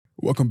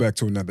Welcome back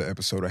to another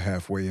episode of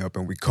Halfway Up,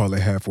 and we call it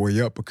Halfway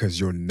Up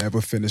because you'll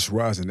never finish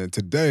rising. And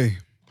today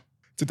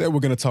we're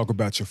going to talk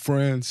about your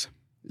friends,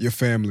 your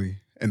family,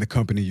 and the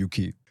company you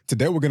keep.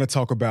 Today we're going to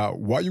talk about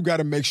why you got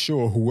to make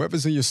sure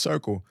whoever's in your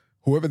circle,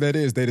 whoever that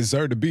is, they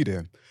deserve to be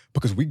there.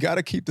 Because we got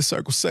to keep the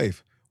circle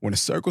safe. When the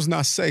circle's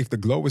not safe, the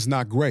glow is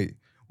not great.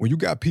 When you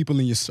got people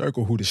in your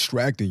circle who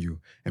distracting you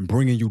and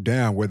bringing you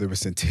down, whether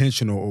it's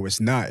intentional or it's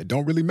not, it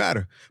don't really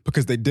matter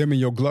because they dimming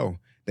your glow.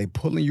 They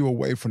pulling you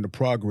away from the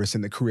progress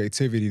and the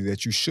creativity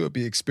that you should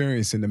be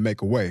experiencing to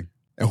make a way.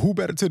 And who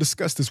better to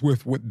discuss this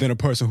with than a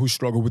person who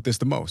struggled with this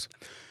the most?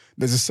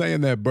 There's a saying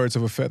that birds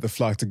of a feather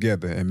flock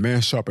together, and man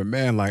sharpen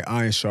man like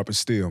iron sharpens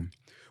steel.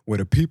 Where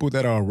the people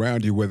that are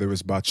around you, whether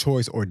it's by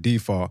choice or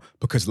default,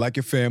 because like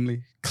your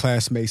family,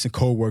 classmates, and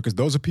co-workers,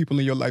 those are people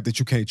in your life that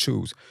you can't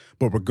choose.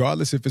 But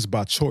regardless if it's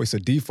by choice or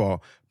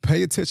default,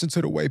 pay attention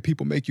to the way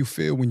people make you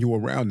feel when you're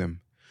around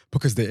them.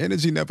 Because their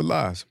energy never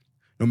lies.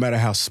 No matter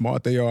how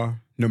smart they are,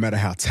 no matter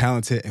how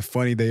talented and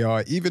funny they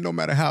are, even no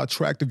matter how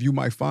attractive you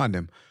might find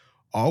them,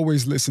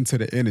 always listen to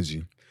the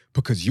energy.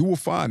 Because you will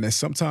find that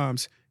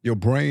sometimes your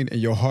brain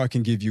and your heart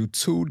can give you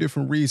two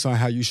different reads on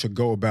how you should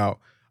go about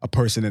a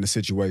person in a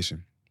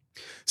situation.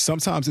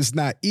 Sometimes it's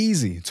not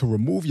easy to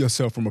remove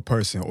yourself from a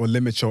person or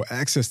limit your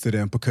access to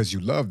them because you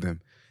love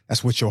them.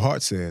 That's what your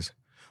heart says.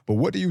 But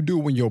what do you do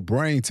when your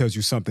brain tells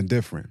you something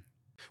different?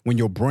 When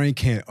your brain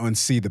can't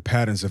unsee the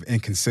patterns of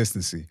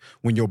inconsistency,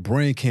 when your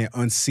brain can't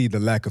unsee the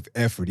lack of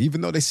effort, even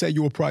though they say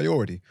you're a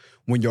priority,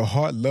 when your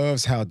heart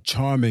loves how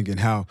charming and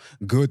how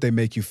good they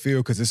make you feel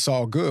because it's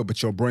all good,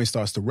 but your brain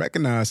starts to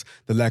recognize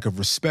the lack of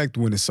respect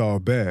when it's all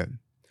bad.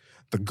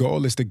 The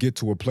goal is to get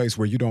to a place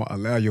where you don't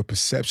allow your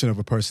perception of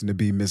a person to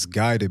be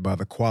misguided by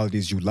the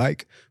qualities you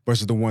like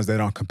versus the ones that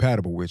aren't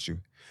compatible with you.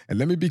 And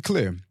let me be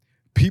clear,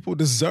 people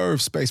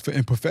deserve space for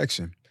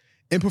imperfection.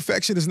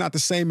 Imperfection is not the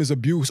same as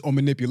abuse or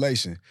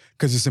manipulation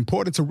because it's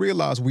important to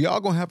realize we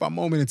all gonna have our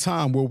moment in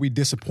time where we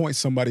disappoint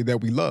somebody that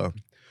we love.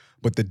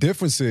 But the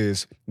difference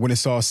is when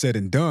it's all said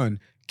and done,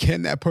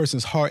 can that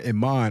person's heart and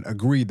mind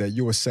agree that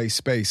you're a safe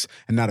space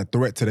and not a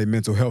threat to their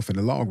mental health in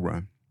the long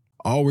run?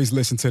 Always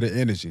listen to the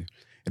energy.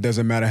 It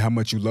doesn't matter how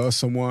much you love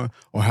someone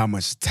or how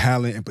much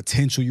talent and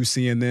potential you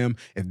see in them.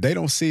 If they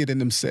don't see it in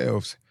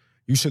themselves,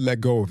 you should let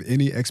go of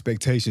any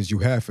expectations you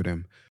have for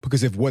them.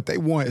 Because if what they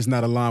want is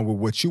not aligned with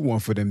what you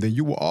want for them, then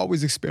you will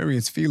always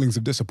experience feelings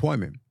of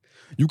disappointment.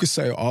 You can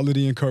say all of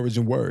the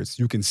encouraging words.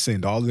 You can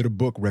send all of the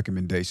book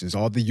recommendations,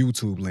 all the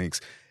YouTube links.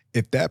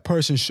 If that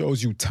person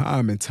shows you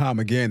time and time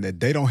again that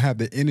they don't have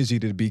the energy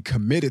to be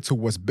committed to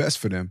what's best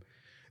for them,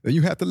 then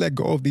you have to let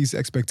go of these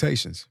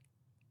expectations.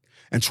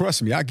 And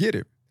trust me, I get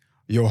it.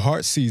 Your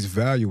heart sees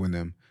value in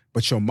them,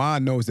 but your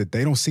mind knows that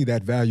they don't see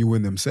that value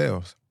in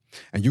themselves.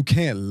 And you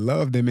can't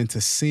love them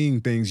into seeing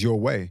things your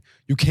way.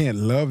 You can't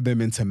love them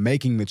into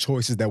making the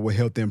choices that will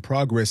help them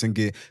progress and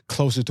get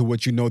closer to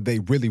what you know they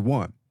really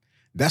want.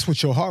 That's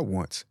what your heart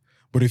wants.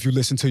 But if you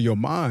listen to your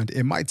mind,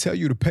 it might tell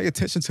you to pay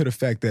attention to the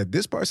fact that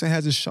this person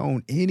hasn't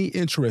shown any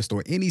interest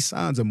or any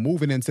signs of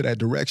moving into that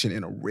direction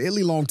in a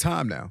really long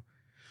time now.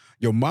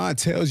 Your mind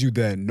tells you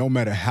that no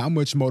matter how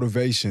much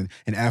motivation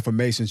and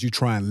affirmations you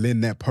try and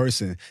lend that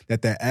person,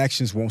 that their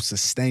actions won't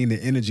sustain the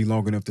energy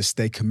long enough to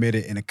stay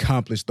committed and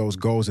accomplish those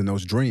goals and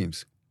those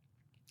dreams.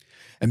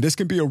 And this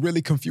can be a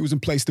really confusing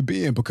place to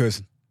be in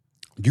because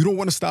you don't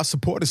want to stop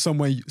supporting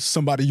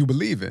somebody you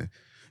believe in.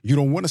 You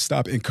don't want to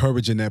stop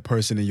encouraging that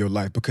person in your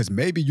life because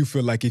maybe you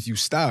feel like if you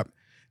stop,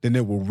 then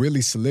it will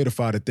really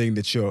solidify the thing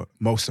that you're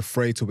most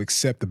afraid to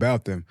accept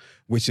about them,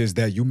 which is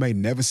that you may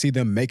never see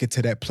them make it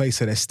to that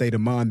place or that state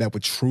of mind that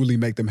would truly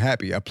make them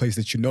happy, a place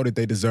that you know that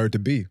they deserve to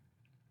be.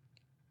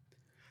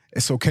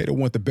 It's okay to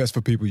want the best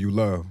for people you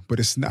love, but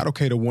it's not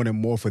okay to want it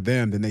more for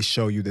them than they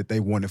show you that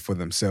they want it for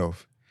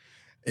themselves.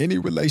 Any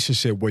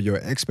relationship where your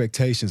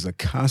expectations are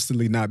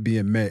constantly not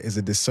being met is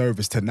a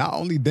disservice to not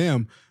only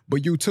them,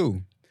 but you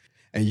too.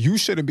 And you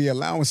shouldn't be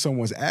allowing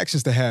someone's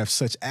actions to have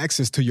such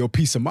access to your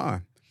peace of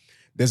mind.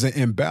 There's an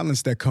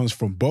imbalance that comes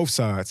from both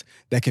sides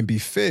that can be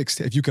fixed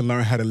if you can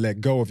learn how to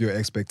let go of your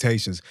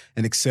expectations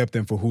and accept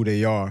them for who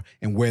they are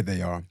and where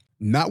they are.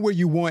 Not where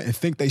you want and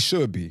think they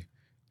should be.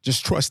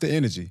 Just trust the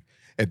energy.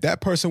 If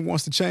that person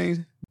wants to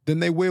change,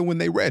 then they will when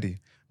they're ready.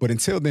 But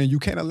until then, you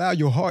can't allow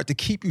your heart to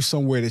keep you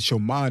somewhere that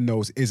your mind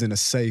knows isn't a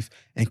safe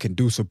and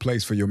conducive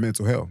place for your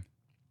mental health.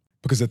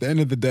 Because at the end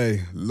of the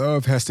day,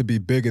 love has to be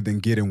bigger than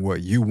getting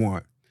what you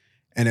want.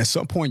 And at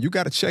some point, you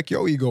got to check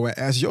your ego and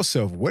ask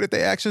yourself, what if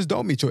their actions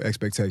don't meet your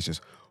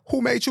expectations?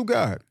 Who made you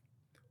God?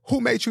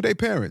 Who made you their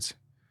parents?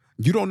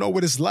 You don't know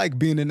what it's like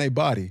being in their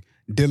body,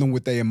 dealing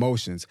with their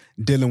emotions,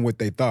 dealing with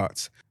their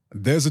thoughts.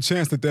 There's a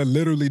chance that they're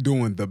literally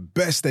doing the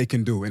best they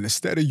can do. And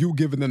instead of you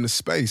giving them the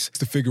space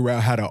to figure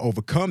out how to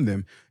overcome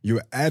them,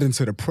 you're adding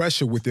to the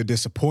pressure with your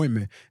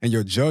disappointment and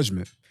your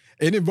judgment,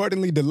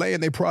 inadvertently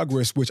delaying their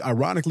progress, which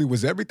ironically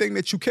was everything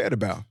that you cared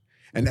about.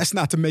 And that's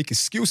not to make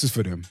excuses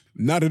for them,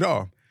 not at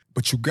all.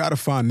 But you got to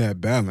find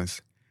that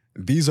balance.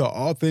 These are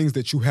all things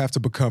that you have to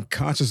become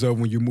conscious of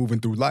when you're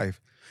moving through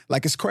life.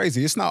 Like, it's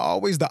crazy. It's not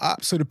always the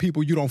opposite of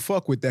people you don't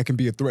fuck with that can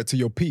be a threat to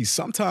your peace.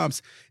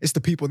 Sometimes it's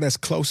the people that's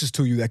closest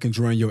to you that can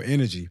drain your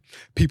energy,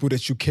 people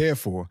that you care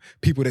for,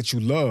 people that you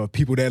love,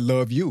 people that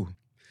love you.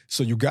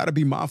 So you got to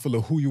be mindful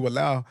of who you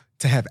allow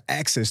to have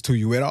access to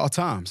you at all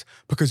times,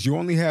 because you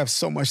only have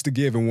so much to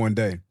give in one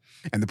day.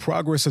 And the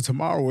progress of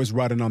tomorrow is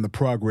riding on the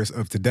progress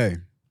of today.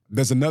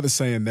 There's another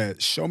saying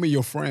that, show me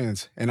your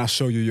friends and I'll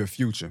show you your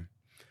future.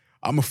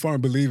 I'm a firm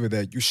believer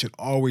that you should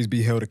always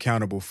be held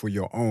accountable for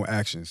your own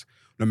actions,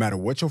 no matter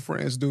what your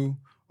friends do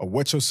or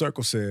what your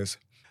circle says.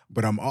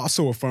 But I'm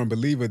also a firm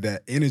believer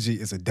that energy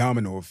is a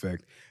domino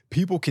effect.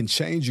 People can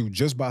change you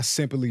just by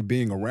simply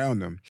being around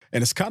them.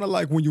 And it's kind of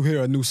like when you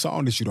hear a new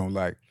song that you don't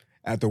like.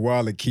 After a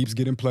while, it keeps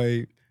getting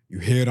played. You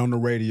hear it on the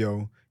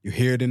radio. You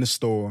hear it in the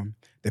store.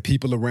 The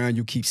people around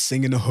you keep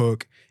singing the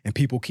hook, and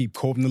people keep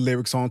quoting the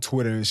lyrics on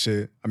Twitter and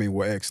shit. I mean,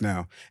 we're X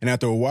now. And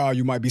after a while,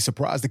 you might be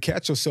surprised to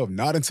catch yourself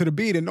nodding to the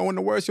beat and knowing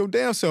the words your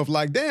damn self,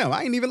 like, damn,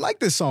 I ain't even like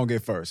this song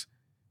at first.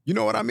 You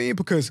know what I mean?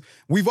 Because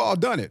we've all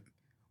done it.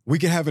 We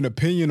can have an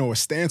opinion or a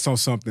stance on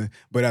something,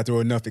 but after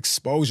enough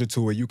exposure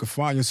to it, you can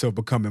find yourself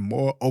becoming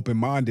more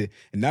open-minded,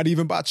 and not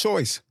even by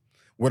choice.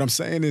 What I'm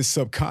saying is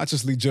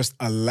subconsciously just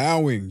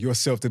allowing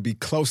yourself to be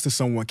close to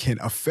someone can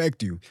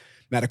affect you.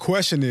 Now, the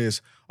question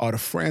is, are the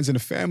friends and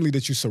the family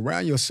that you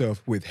surround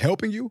yourself with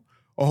helping you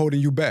or holding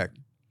you back?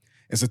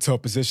 It's a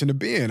tough position to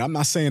be in. I'm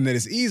not saying that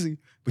it's easy,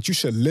 but you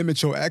should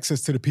limit your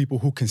access to the people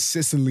who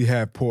consistently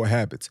have poor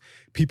habits,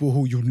 people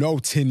who you know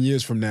 10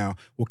 years from now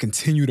will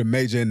continue to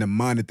major in the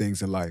minor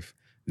things in life.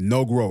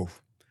 No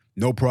growth,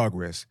 no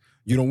progress.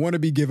 You don't want to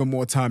be giving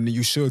more time than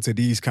you should to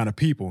these kind of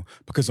people,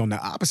 because on the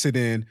opposite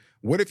end,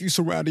 what if you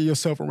surrounded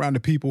yourself around the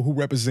people who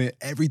represent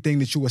everything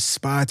that you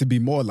aspire to be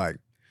more like?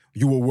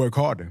 You will work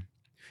harder.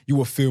 You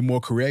will feel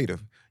more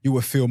creative. You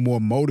will feel more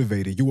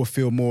motivated. You will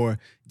feel more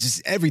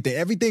just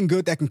everything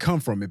good that can come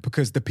from it,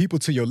 because the people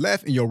to your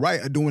left and your right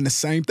are doing the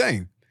same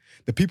thing.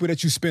 The people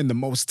that you spend the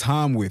most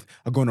time with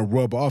are going to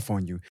rub off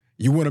on you.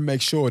 You want to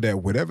make sure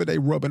that whatever they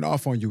rubbing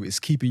off on you is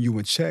keeping you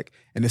in check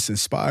and it's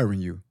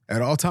inspiring you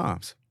at all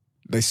times.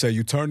 They say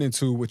you turn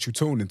into what you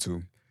tune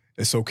into.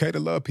 It's okay to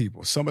love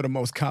people. Some of the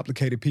most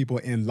complicated people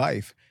in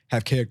life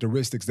have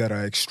characteristics that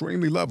are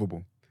extremely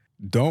lovable.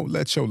 Don't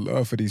let your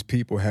love for these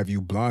people have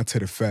you blind to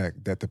the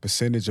fact that the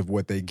percentage of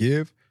what they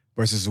give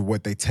versus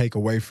what they take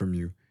away from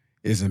you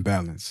is in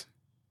balance.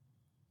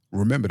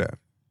 Remember that.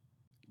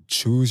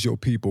 Choose your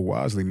people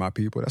wisely, my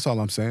people. That's all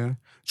I'm saying.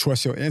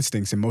 Trust your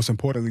instincts, and most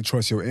importantly,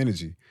 trust your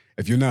energy.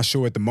 If you're not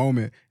sure at the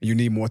moment and you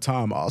need more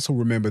time, also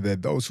remember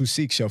that those who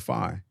seek shall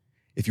find.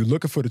 If you're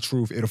looking for the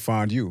truth, it'll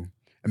find you.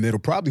 And it'll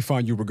probably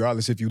find you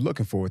regardless if you're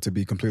looking for it, to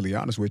be completely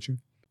honest with you.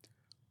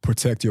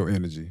 Protect your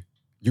energy.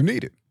 You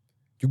need it.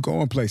 You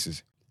go in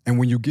places, and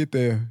when you get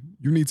there,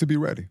 you need to be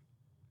ready.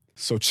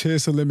 So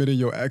cheers to limiting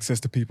your access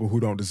to people who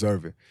don't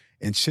deserve it,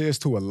 and cheers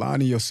to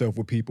aligning yourself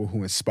with people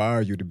who inspire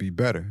you to be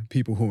better,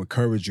 people who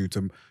encourage you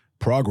to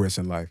progress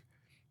in life.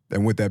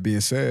 And with that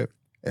being said,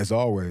 as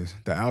always,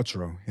 the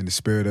outro in the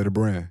spirit of the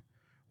brand.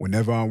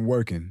 Whenever I'm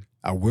working,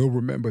 I will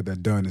remember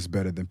that done is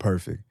better than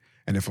perfect.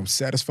 And if I'm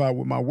satisfied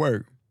with my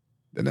work,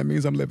 then that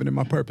means I'm living in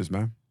my purpose,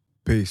 man.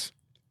 Peace.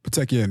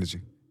 Protect your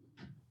energy.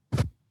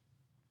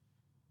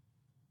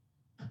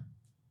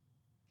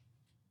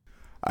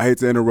 I hate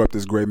to interrupt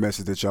this great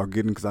message that y'all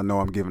getting, because I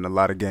know I'm giving a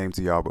lot of game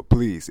to y'all, but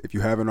please, if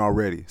you haven't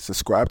already,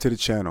 subscribe to the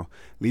channel,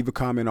 leave a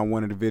comment on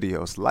one of the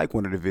videos, like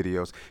one of the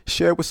videos,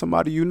 share it with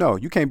somebody you know.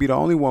 You can't be the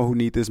only one who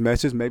need this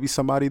message. Maybe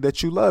somebody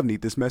that you love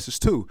need this message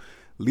too.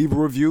 Leave a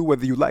review,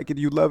 whether you like it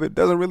or you love it.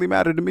 Doesn't really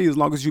matter to me as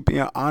long as you're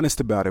being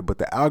honest about it, but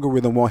the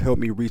algorithm won't help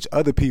me reach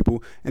other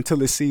people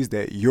until it sees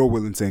that you're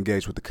willing to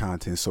engage with the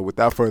content. So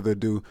without further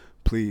ado,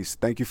 please,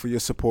 thank you for your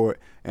support,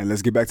 and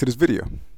let's get back to this video.